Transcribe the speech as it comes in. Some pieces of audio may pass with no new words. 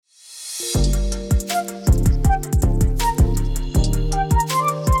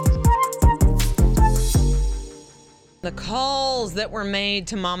the calls that were made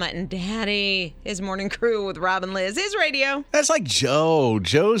to Mama and Daddy. His morning crew with Rob and Liz. His radio. That's like Joe.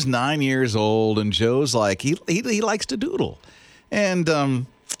 Joe's 9 years old, and Joe's like, he likes to doodle. And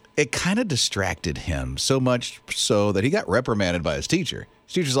it kind of distracted him so much so that he got reprimanded by his teacher.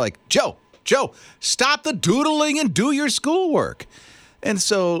 His teacher's like, Joe, stop the doodling and do your schoolwork. And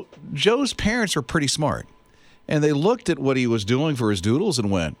so Joe's parents are pretty smart. And they looked at what he was doing for his doodles and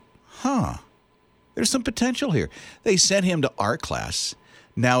went, there's some potential here. They sent him to art class.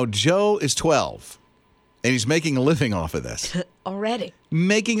 Now Joe is 12, and he's making a living off of this. Already.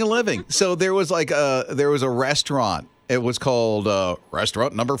 Making a living. So there was a restaurant. It was called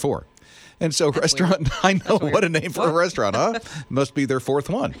Restaurant Number 4. And so That's restaurant, weird. I know, what a name for a restaurant, huh? Must be their fourth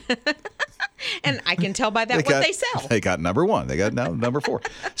one. And I can tell by that what they sell. They got number 1. They got now number 4.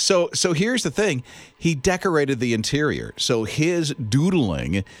 So here's the thing. He decorated the interior. So his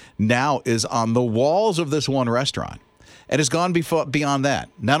doodling now is on the walls of this one restaurant. And has gone beyond that.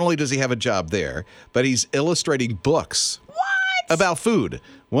 Not only does he have a job there, but he's illustrating books. What? About food.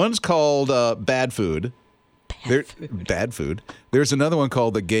 One's called Bad Food. Bad Food. There's another one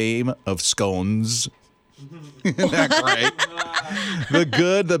called The Game of Scones. Isn't that great? The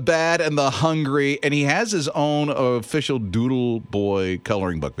Good, the Bad, and the Hungry. And he has his own official Doodle Boy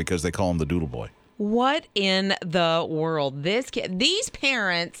coloring book because they call him the Doodle Boy. What in the world? These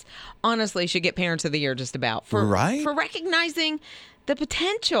parents honestly should get Parents of the Year just about for recognizing the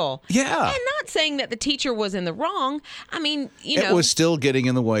potential. Yeah. And not saying that the teacher was in the wrong. I mean, it was still getting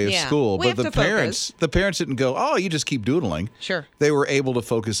in the way of school. We But the parents didn't go, oh, you just keep doodling. Sure. They were able to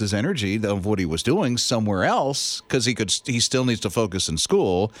focus his energy of what he was doing somewhere else because he still needs to focus in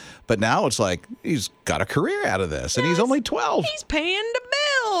school. But now it's like he's got a career out of this, and he's only 12. He's paying the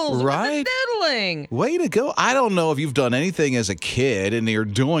bills. Right. With the doodling. Way to go. I don't know if you've done anything as a kid and you're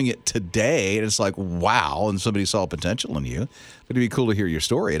doing it today, and it's like, wow, and somebody saw potential in you. But it'd be cool to hear your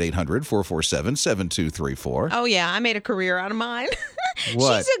story at 800-447-7234. Oh, yeah. I made a career out of mine.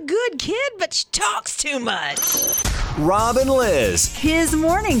 What? She's a good kid, but she talks too much. Rob and Liz. His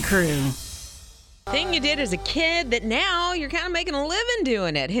morning crew. Thing you did as a kid that now you're kind of making a living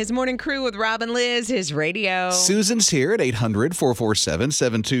doing it. His morning crew with Rob and Liz, his radio. Susan's here at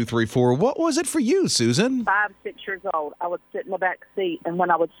 800-447-7234. What was it for you, Susan? 5, 6 years old. I would sit in the back seat, and when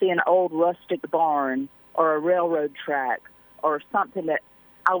I would see an old rustic barn or a railroad track or something, that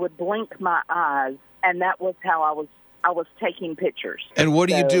I would blink my eyes, and that was how I was taking pictures. And what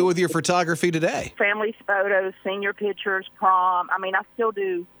do you do with your photography today? Family photos, senior pictures, prom. I mean, I still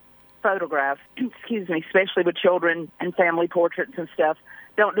do photographs, especially with children and family portraits and stuff.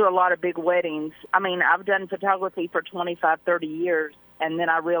 Don't do a lot of big weddings. I mean, I've done photography for 25, 30 years, and then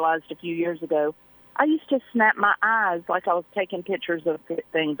I realized a few years ago, I used to snap my eyes like I was taking pictures of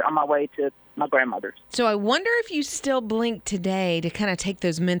things on my way to my grandmother's. So I wonder if you still blink today to kind of take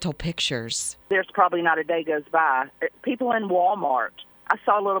those mental pictures. There's probably not a day goes by. People in Walmart. I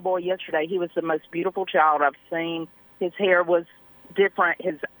saw a little boy yesterday. He was the most beautiful child I've seen. His hair was different.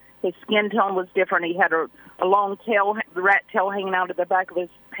 His skin tone was different. He had a long tail, rat tail hanging out at the back of his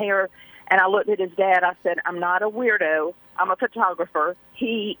hair. And I looked at his dad. I said, I'm not a weirdo. I'm a photographer.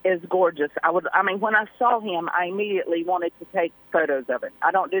 He is gorgeous. When I saw him, I immediately wanted to take photos of it.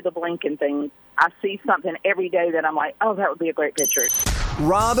 I don't do the blinking thing. I see something every day that I'm like, oh, that would be a great picture.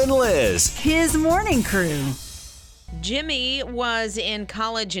 Rob and Liz. His morning crew. Jimmy was in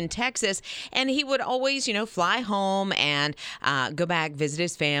college in Texas, and he would always, fly home and go back, visit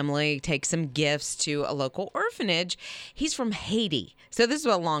his family, take some gifts to a local orphanage. He's from Haiti, so this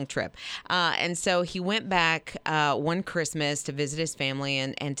was a long trip. And so he went back one Christmas to visit his family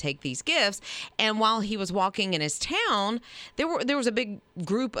and take these gifts. And while he was walking in his town, there was a big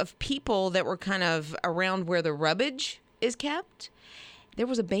group of people that were kind of around where the rubbish is kept. There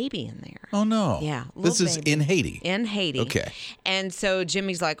was a baby in there. Oh, no. Yeah. This is in Haiti. In Haiti. Okay. And so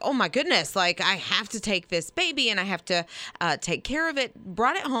Jimmy's like, oh, my goodness. Like, I have to take this baby and I have to take care of it.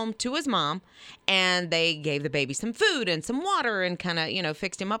 Brought it home to his mom, and they gave the baby some food and some water and kind of,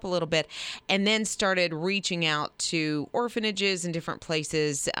 fixed him up a little bit, and then started reaching out to orphanages and different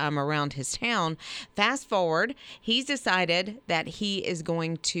places around his town. Fast forward, he's decided that he is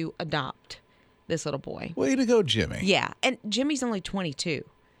going to adopt this little boy. Way to go, Jimmy. Yeah. And Jimmy's only 22,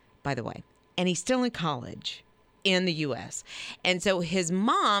 by the way. And he's still in college. in the U.S. And so his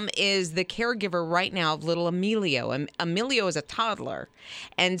mom is the caregiver right now of little Emilio. And Emilio is a toddler.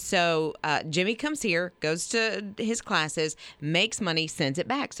 And so Jimmy comes here, goes to his classes, makes money, sends it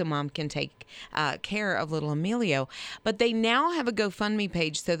back so mom can take care of little Emilio. But they now have a GoFundMe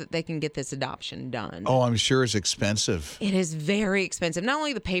page so that they can get this adoption done. Oh, I'm sure it's expensive. It is very expensive. Not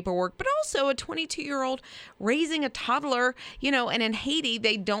only the paperwork, but also a 22-year-old raising a toddler, and in Haiti,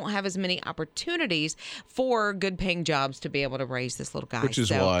 they don't have as many opportunities for good paying jobs to be able to raise this little guy. Which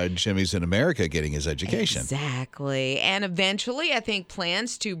is why Jimmy's in America getting his education. Exactly. And eventually, I think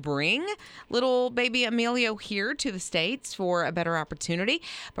plans to bring little baby Emilio here to the States for a better opportunity.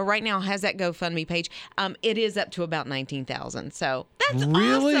 But right now has that GoFundMe page. It is up to about $19,000. So that's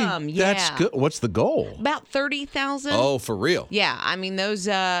really awesome. Yeah. That's good. What's the goal? About $30,000. Oh, for real? Yeah. I mean, those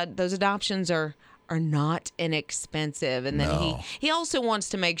adoptions are not inexpensive. And then he also wants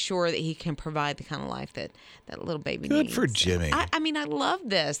to make sure that he can provide the kind of life that little baby needs. Good for Jimmy. I mean, I love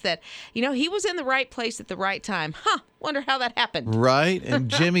this, that, he was in the right place at the right time. Wonder how that happened. Right. And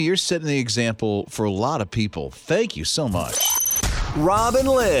Jimmy, you're setting the example for a lot of people. Thank you so much. Rob and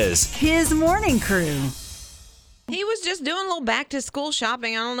Liz. His morning crew. He was just doing a little back-to-school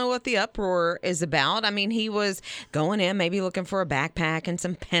shopping. I don't know what the uproar is about. I mean, he was going in, maybe looking for a backpack and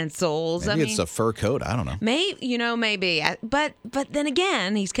some pencils. Maybe it's a fur coat. I don't know. Maybe. But then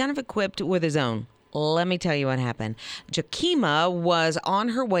again, he's kind of equipped with his own. Let me tell you what happened. Jakima was on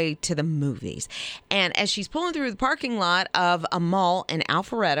her way to the movies. And as she's pulling through the parking lot of a mall in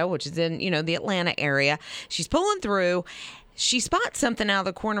Alpharetta, which is in, the Atlanta area, she's pulling through. She spots something out of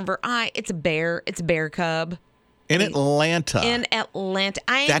the corner of her eye. It's a bear. It's a bear cub. In Atlanta.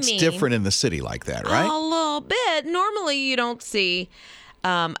 That's different in the city like that, right? A little bit. Normally, you don't see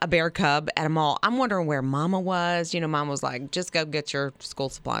a bear cub at a mall. I'm wondering where Mama was. Mom was like, just go get your school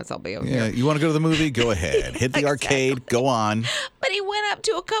supplies. I'll be over here. Yeah, you want to go to the movie? Go ahead. Hit the arcade. Go on. But he went up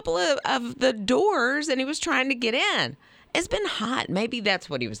to a couple of the doors, and he was trying to get in. It's been hot. Maybe that's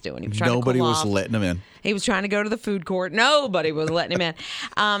what he was doing. He was trying Nobody to cool was off. letting him in. He was trying to go to the food court. Nobody was letting him in.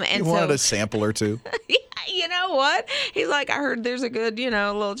 He wanted a sample or two. You know what? He's like, I heard there's a good,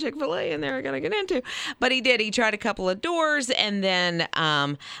 little Chick-fil-A in there I got to get into. But he did. He tried a couple of doors, and then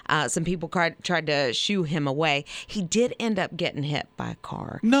some people tried to shoo him away. He did end up getting hit by a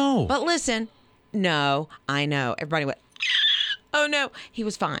car. No. But listen, no, I know. Everybody went, oh, no. He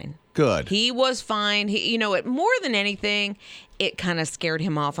was fine. Good. He was fine. More than anything, it kind of scared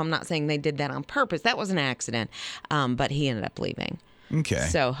him off. I'm not saying they did that on purpose. That was an accident. But he ended up leaving. Okay.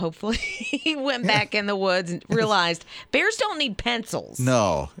 So hopefully he went back in the woods and realized bears don't need pencils.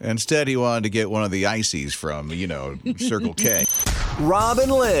 No. Instead, he wanted to get one of the ices from, Circle K. Rob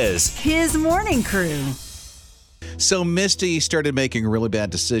and Liz. His morning crew. So Misty started making really bad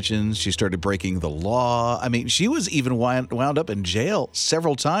decisions. She started breaking the law. I mean, she was even wound up in jail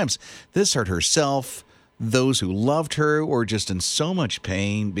several times. This hurt herself. Those who loved her were just in so much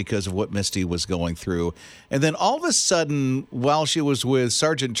pain because of what Misty was going through. And then all of a sudden, while she was with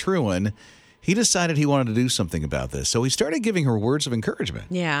Sergeant Truan, he decided he wanted to do something about this. So he started giving her words of encouragement.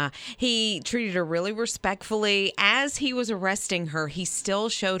 Yeah. He treated her really respectfully. As he was arresting her, he still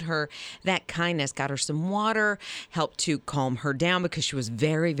showed her that kindness, got her some water, helped to calm her down because she was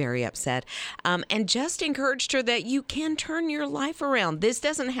very, very upset, and just encouraged her that you can turn your life around. This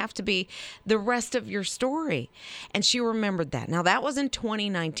doesn't have to be the rest of your story. And she remembered that. Now, that was in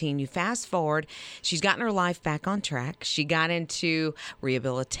 2019. You fast forward, she's gotten her life back on track. She got into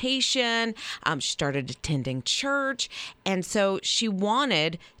rehabilitation. She started attending church, and so she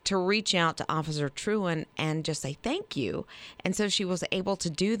wanted to reach out to Officer Truan and just say thank you. And so she was able to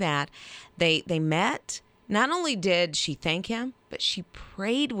do that. They met. Not only did she thank him, but she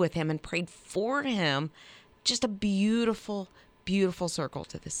prayed with him and prayed for him. Just a beautiful, beautiful circle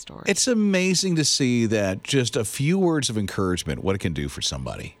to this story. It's amazing to see that just a few words of encouragement, what it can do for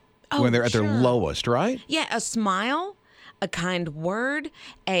somebody when they're at their lowest, right? Yeah, a smile, a kind word,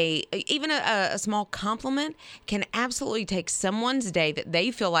 even a small compliment can absolutely take someone's day that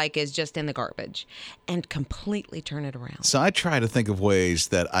they feel like is just in the garbage and completely turn it around. So I try to think of ways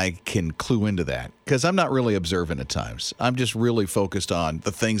that I can clue into that because I'm not really observant at times. I'm just really focused on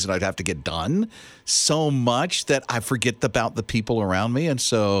the things that I'd have to get done so much that I forget about the people around me. And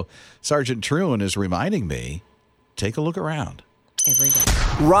so Sergeant Truan is reminding me, take a look around. Every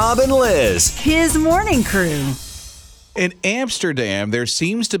day. Rob and Liz. His morning crew. In Amsterdam, there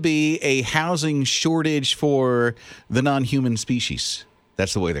seems to be a housing shortage for the non-human species.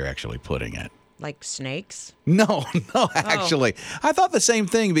 That's the way they're actually putting it. Like snakes? No, actually. I thought the same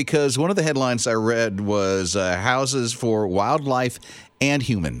thing because one of the headlines I read was houses for wildlife and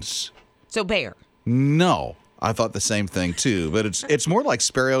humans. So bear. No. I thought the same thing too, but it's more like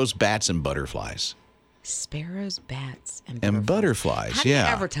sparrows, bats, and butterflies. Sparrows, bats, And butterflies, How do you yeah.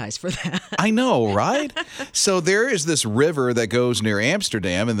 advertise for that? I know, right? So there is this river that goes near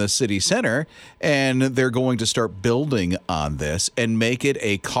Amsterdam in the city center, and they're going to start building on this and make it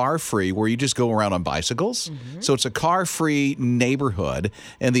a car-free where you just go around on bicycles. So it's a car-free neighborhood,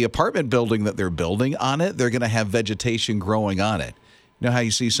 and the apartment building that they're building on it, they're going to have vegetation growing on it. You know how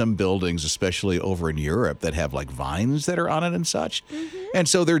you see some buildings, especially over in Europe, that have like vines that are on it and such? And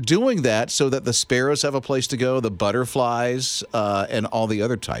so they're doing that so that the sparrows have a place to go, the butterflies, and all the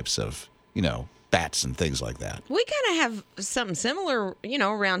other types of, bats and things like that. We kind of have something similar,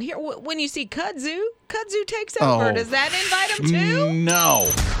 around here. When you see kudzu takes over. Oh. Does that invite them too? No.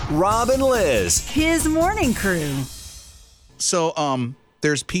 Rob and Liz. His morning crew. So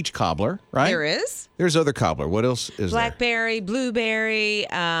there's peach cobbler, right? There is. There's other cobbler. What else is Blackberry, blueberry.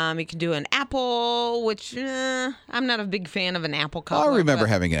 You can do an apple, which I'm not a big fan of an apple there? I cobbler. remember but-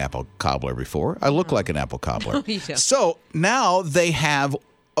 having an apple cobbler before. I look like an apple cobbler. You do. So now they have,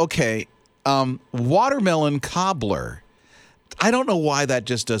 watermelon cobbler. I don't know why that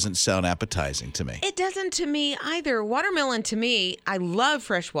just doesn't sound appetizing to me. It doesn't to me either. Watermelon to me, I love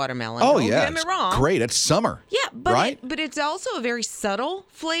fresh watermelon. Oh, Don't yeah. get me wrong. Great. It's summer. Yeah, but right? but it's also a very subtle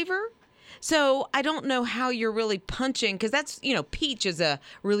flavor. So I don't know how you're really punching, because that's, peach is a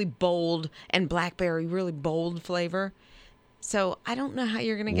really bold, and blackberry really bold flavor. So I don't know how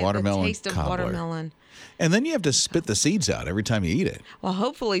you're going to get Watermelon the taste of cobbler. watermelon. And then you have to spit the seeds out every time you eat it. Well,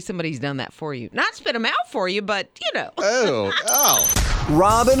 hopefully somebody's done that for you. Not spit them out for you, but, Oh.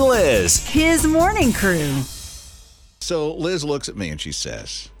 Rob and Liz. His morning crew. So Liz looks at me and she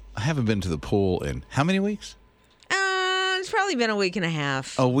says, I haven't been to the pool in how many weeks? It's probably been a week and a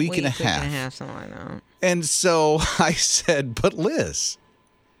half. A week and a Week and a half. half, something like that. And so I said, but Liz,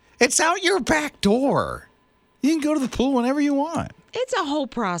 it's out your back door. You can go to the pool whenever you want. It's a whole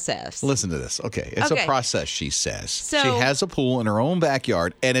process. Listen to this. Okay. It's Okay. a process, she says. So- she has a pool in her own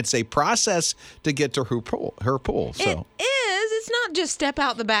backyard, and it's a process to get to her pool. So It is. It's not just step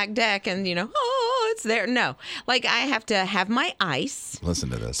out the back deck and, it's there. No. Like, I have to have my ice. listen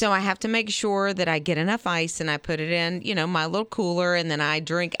to this. So I have to make sure that I get enough ice and I put it in, my little cooler, and then I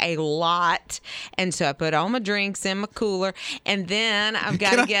drink a lot. And so I put all my drinks in my cooler, and then I've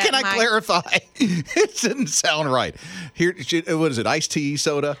got to get Can I clarify? It didn't sound right. Here, what is it? Iced tea,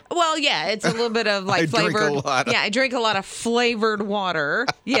 soda? Well, yeah, it's a little bit of like I drink a flavored. lot of- Yeah, I drink a lot of flavored water.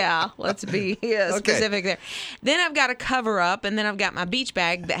 Yeah, let's be specific there. Then I've got a cover up, and then I've got my beach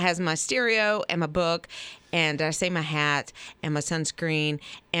bag that has my stereo and my book, and I say my hat and my sunscreen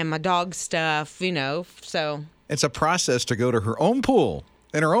and my dog stuff. So. It's a process to go to her own pool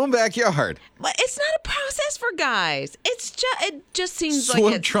in her own backyard. But it's not a process for guys. It just seems like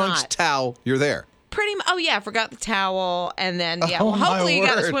Swim it's trunks, not. towel, you're there. Pretty much. Oh yeah, I forgot the towel, and then Oh, my hopefully you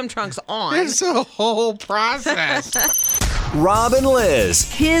got the word. swim trunks on. It's a whole process. Rob and Liz.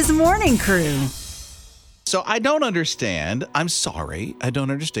 His morning crew. So I don't understand. I'm sorry. I don't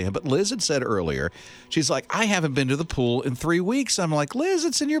understand. But Liz had said earlier, she's like, I haven't been to the pool in 3 weeks. I'm like, Liz,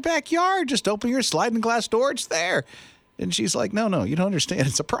 it's in your backyard. Just open your sliding glass door. It's there. And she's like, no, you don't understand.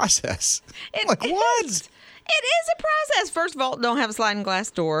 It's a process. I'm like, what? It is a process. First of all, don't have a sliding glass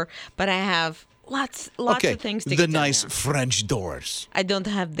door, but I have lots Okay, of things to the get done nice there. French doors. I don't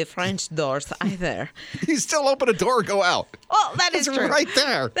have the French doors either. You still open a door, go out. Well, that is It's true. right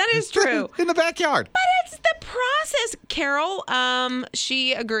there. That is true. In the backyard. But it's the process. Carol,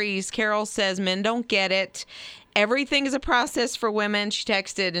 she agrees. Carol says men don't get it. Everything is a process for women. She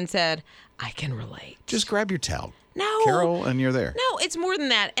texted and said, I can relate. Just grab your towel. No. Carol, and you're there. No, it's more than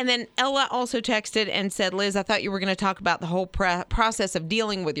that. And then Ella also texted and said, Liz, I thought you were going to talk about the whole process of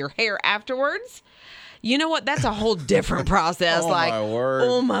dealing with your hair afterwards. You know what? That's a whole different process. Oh, my word.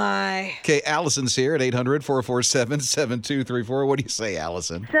 Oh, my. Okay, Allison's here at 800-447-7234. What do you say,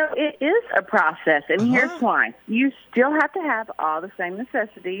 Allison? So it is a process, and here's why. You still have to have all the same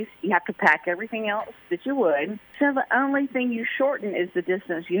necessities. You have to pack everything else that you would. So the only thing you shorten is the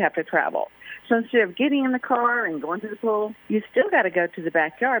distance you have to travel. So instead of getting in the car and going to the pool, you still got to go to the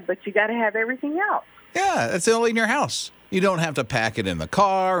backyard, but you got to have everything else. Yeah, it's only in your house. You don't have to pack it in the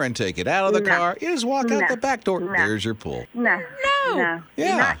car and take it out of the No. car. You just walk out No. the back door. No. There's your pool. No. No. Yeah.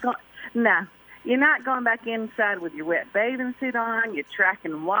 You're not going. No. You're not going back inside with your wet bathing suit on. You're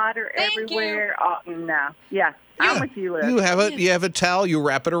tracking water Thank you. everywhere. Oh, no. Yeah. I'm with you, Liz. You have a towel, you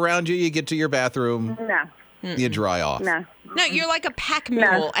wrap it around you, you get to your bathroom, No. you dry off. No. No, you're like a pack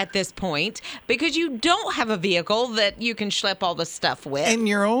mule at this point because you don't have a vehicle that you can schlep all the stuff with. In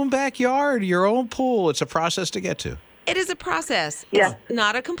your own backyard, your own pool. It's a process to get to. It is a process. Yeah. It's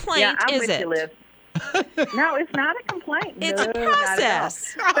not a complaint, Yeah, I'm is with it? you, Liz. No, it's not a complaint. It's No, a not at all.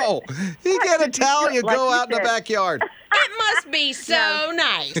 process. Oh, you get a towel, you like go you out in the said. backyard. It must be so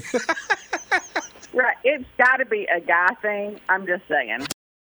nice. Right. It's got to be a guy thing. I'm just saying.